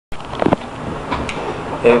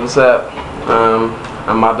Hey, what's up?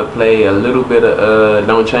 I'm about to play a little bit of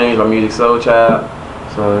Don't Change by Musiq Soulchild.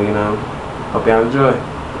 So, you know, hope y'all enjoy.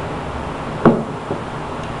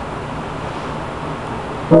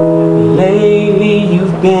 Lately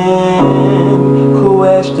you've been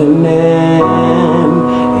questioning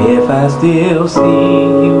if I still see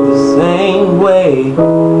you the same way.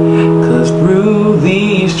 'Cause through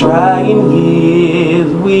these trying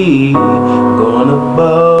years we gonna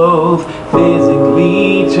both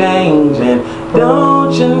physically change. And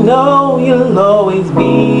don't you know you'll always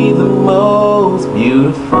be the most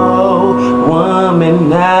beautiful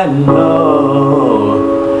woman I know.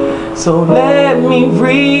 So let me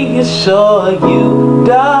reassure you,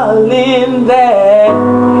 darling, that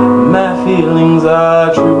my feelings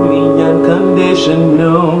are truly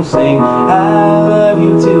unconditional. Sing I love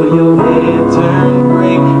you till your head turns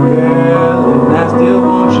gray, girl, and I still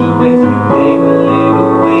want you if you gain a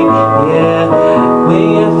little weight. Yeah, way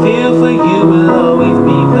I feel for you will always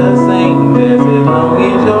be the same, just as long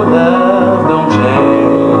as your love